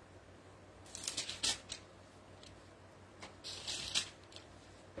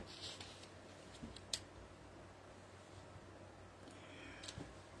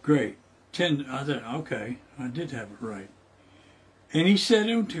 Great. 10, okay, I did have it right. And he said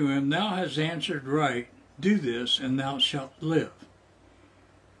unto him, Thou hast answered right, do this, and thou shalt live.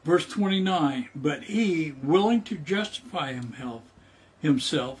 Verse 29, But he, willing to justify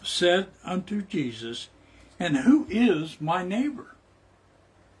himself, said unto Jesus, And who is my neighbor?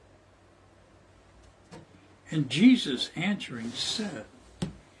 And Jesus answering said,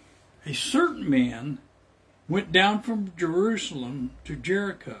 A certain man went down from Jerusalem to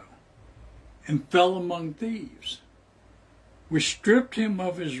Jericho, and fell among thieves, which stripped him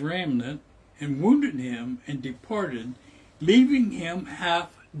of his raiment, and wounded him, and departed, leaving him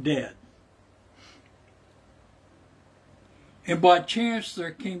half dead. And by chance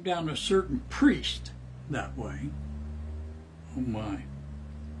there came down a certain priest that way. Oh my.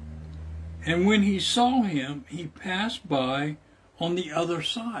 And when he saw him, he passed by on the other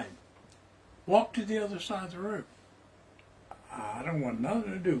side. Walked to the other side of the road. I don't want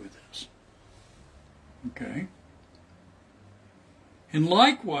nothing to do with this. Okay. And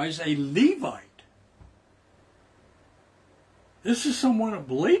likewise a Levite. This is someone who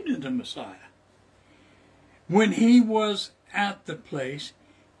believed in the Messiah. When he was at the place,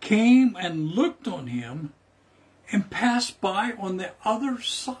 came and looked on him, and passed by on the other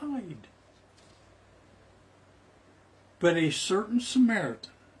side. But a certain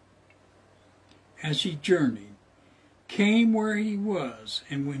Samaritan, as he journeyed, came where he was,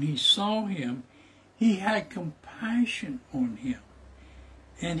 and when he saw him, he had compassion on him.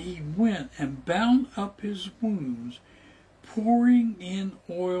 And he went and bound up his wounds, pouring in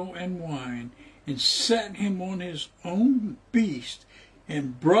oil and wine, and set him on his own beast,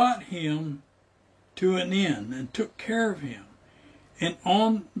 and brought him to an inn, and took care of him. And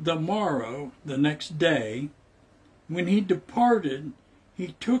on the morrow, the next day, when he departed,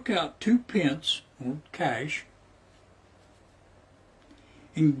 he took out 2 pence, or cash,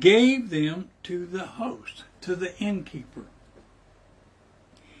 and gave them to the host, to the innkeeper,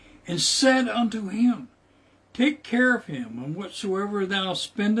 and said unto him, Take care of him, and whatsoever thou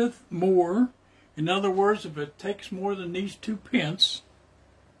spendest more, in other words, if it takes more than these 2 pence,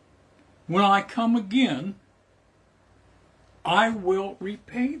 when I come again, I will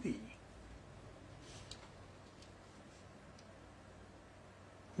repay thee.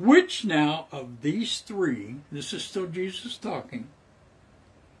 Which now of these 3, this is still Jesus talking,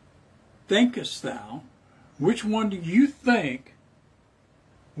 thinkest thou, which one do you think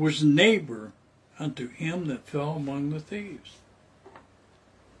was neighbor unto him that fell among the thieves?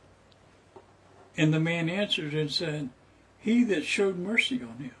 And the man answered and said, He that showed mercy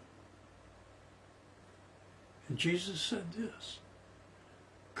on him. And Jesus said this,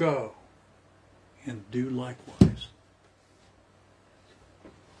 Go and do likewise.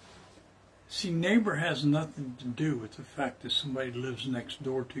 See, neighbor has nothing to do with the fact that somebody lives next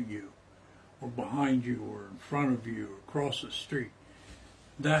door to you, or behind you, or in front of you, or across the street.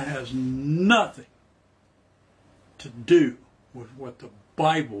 That has nothing to do with what the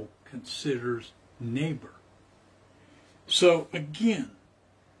Bible considers neighbor. So again,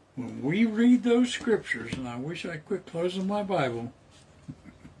 when we read those scriptures, and I wish I quit closing my Bible,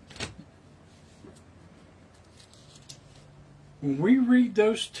 When we read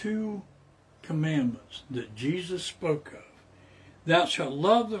those two commandments that Jesus spoke of, thou shalt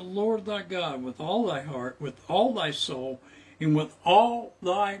love the Lord thy God with all thy heart, with all thy soul, and with all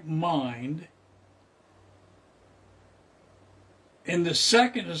thy mind. And the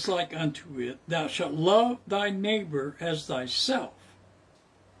second is like unto it, thou shalt love thy neighbor as thyself.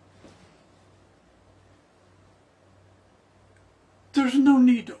 There's no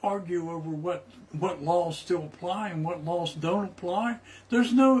need to argue over what laws still apply and what laws don't apply.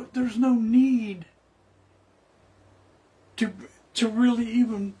 There's no need to really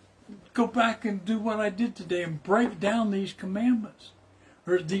even go back and do what I did today and break down these commandments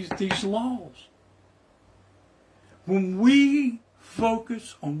or these laws. When we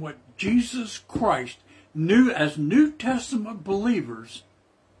focus on what Jesus Christ knew as New Testament believers,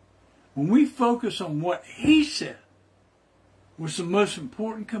 when we focus on what He said was the most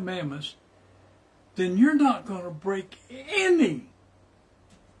important commandments, then you're not going to break any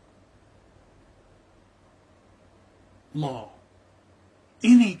law,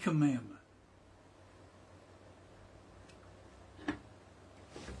 any commandment.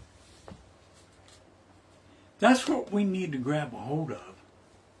 That's what we need to grab a hold of.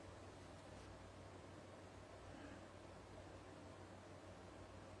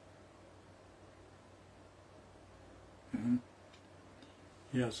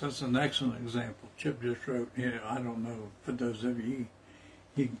 Yes, that's an excellent example. Chip just wrote, I don't know, for those of you,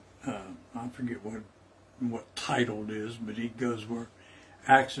 I forget what title it is, but he goes where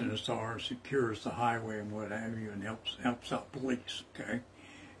accidents are, secures the highway and what have you, and helps out police, okay?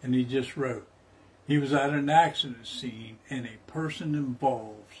 And he just wrote, he was at an accident scene and a person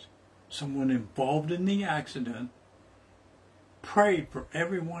involved, someone involved in the accident, prayed for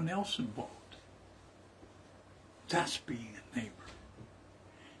everyone else involved. That's being a neighbor.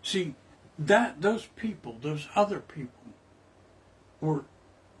 See, those people, those other people, were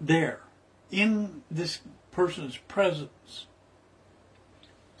there in this person's presence.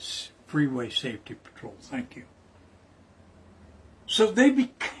 Freeway Safety Patrol, thank you. So they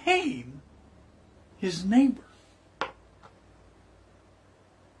became his neighbor.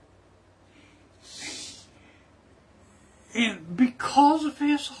 And because of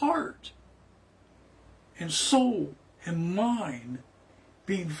his heart and soul and mind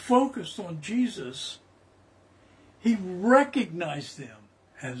being focused on Jesus, he recognized them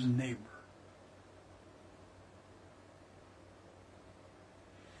as neighbor.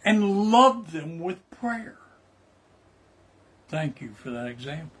 And loved them with prayer. Thank you for that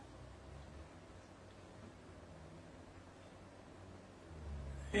example.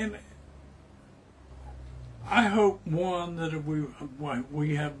 And I hope, one, that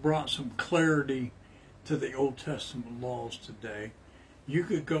we have brought some clarity to the Old Testament laws today. You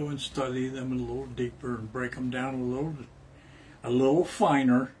could go and study them a little deeper and break them down a little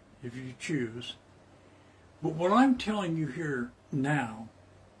finer if you choose. But what I'm telling you here now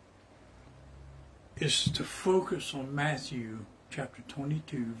is to focus on Matthew chapter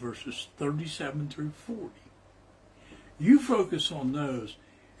 22, verses 37 through 40. You focus on those,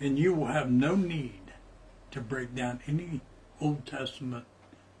 and you will have no need to break down any Old Testament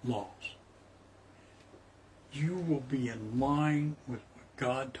laws. You will be in line with what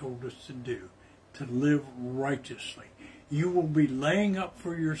God told us to do, to live righteously. You will be laying up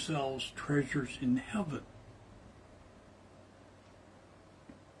for yourselves treasures in heaven.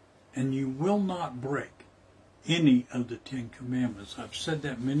 And you will not break any of the 10 Commandments. I've said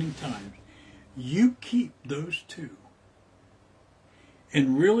that many times. You keep those two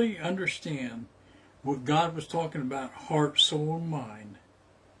and really understand what God was talking about, heart, soul, and mind,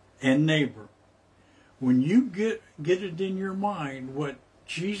 and neighbor. When you get it in your mind what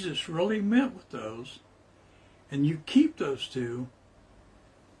Jesus really meant with those, and you keep those two,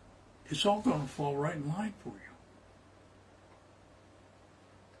 it's all going to fall right in line for you.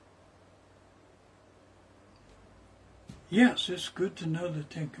 Yes, it's good to know the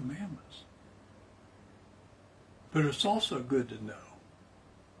 10 Commandments. But it's also good to know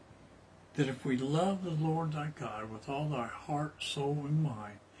that if we love the Lord thy God with all our heart, soul, and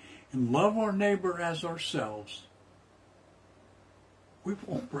mind, and love our neighbor as ourselves, we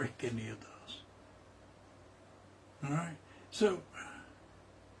won't break any of those. All right? So,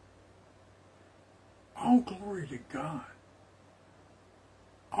 all glory to God.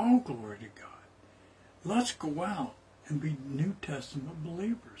 All glory to God. Let's go out and be New Testament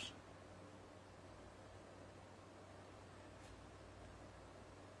believers.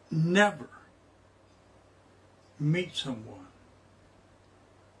 Never meet someone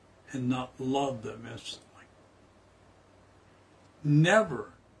and not love them instantly.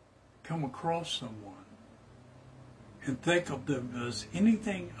 Never come across someone and think of them as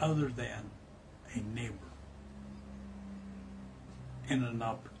anything other than a neighbor and an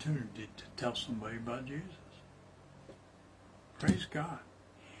opportunity to tell somebody about Jesus. Praise God.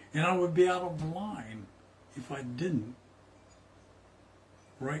 And I would be out of line if I didn't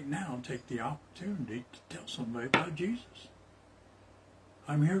right now take the opportunity to tell somebody about Jesus.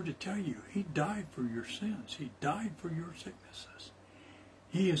 I'm here to tell you, he died for your sins. He died for your sicknesses.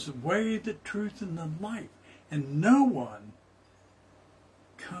 He is the way, the truth, and the life. And no one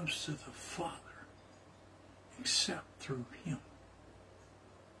comes to the Father except through him.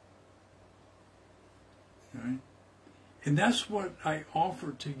 Right? And that's what I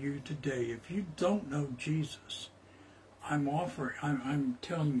offer to you today. If you don't know Jesus, I'm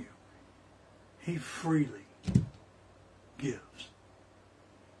telling you, he freely gives.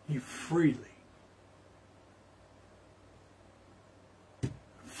 He freely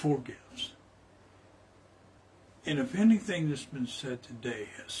forgives. And if anything that's been said today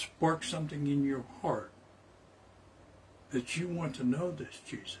has sparked something in your heart that you want to know this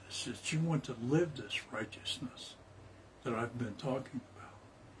Jesus, that you want to live this righteousness that I've been talking about,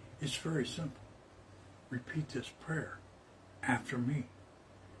 it's very simple. Repeat this prayer after me.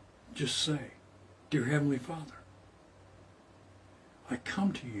 Just say, Dear Heavenly Father, I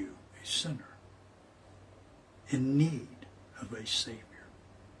come to you, a sinner, in need of a Savior.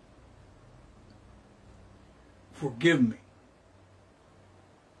 Forgive me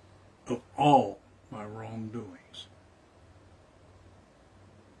of all my wrongdoings.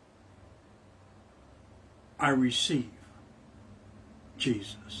 I receive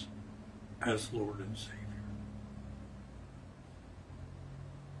Jesus as Lord and Savior.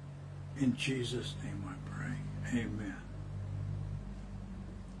 In Jesus' name I pray. Amen.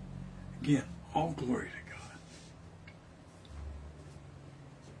 Again, all glory to God.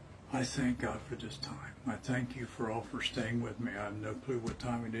 I thank God for this time. I thank you for all for staying with me. I have no clue what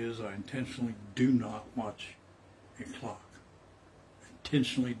time it is. I intentionally do not watch a clock. I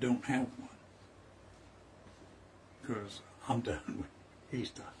intentionally don't have one. Because I'm done. He's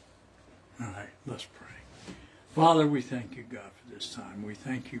done. All right, let's pray. Father, we thank you, God, for this time. We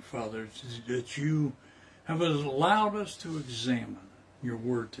thank you, Father, that you have allowed us to examine your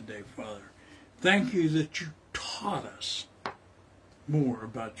word today, Father. Thank you that you taught us more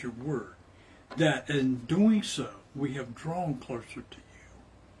about your word. That in doing so, we have drawn closer to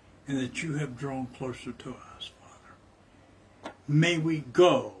you. And that you have drawn closer to us, Father. May we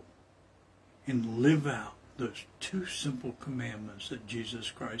go and live out those two simple commandments that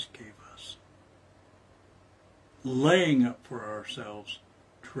Jesus Christ gave us. Laying up for ourselves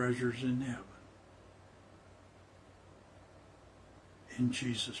treasures in heaven. In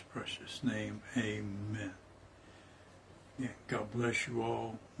Jesus' precious name, amen. Yeah, God bless you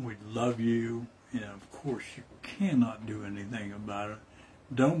all. We love you. And of course, you cannot do anything about it.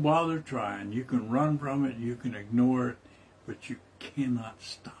 Don't bother trying. You can run from it. You can ignore it. But you cannot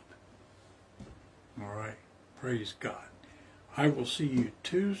stop it. All right? Praise God. I will see you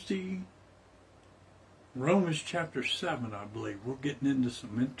Tuesday. Romans chapter 7, I believe. We're getting into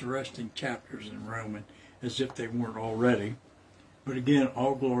some interesting chapters in Romans, as if they weren't already. But again,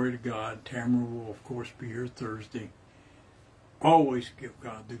 all glory to God. Tamara will, of course, be here Thursday. Always give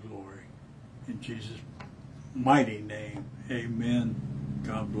God the glory. In Jesus' mighty name, amen.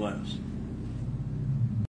 God bless.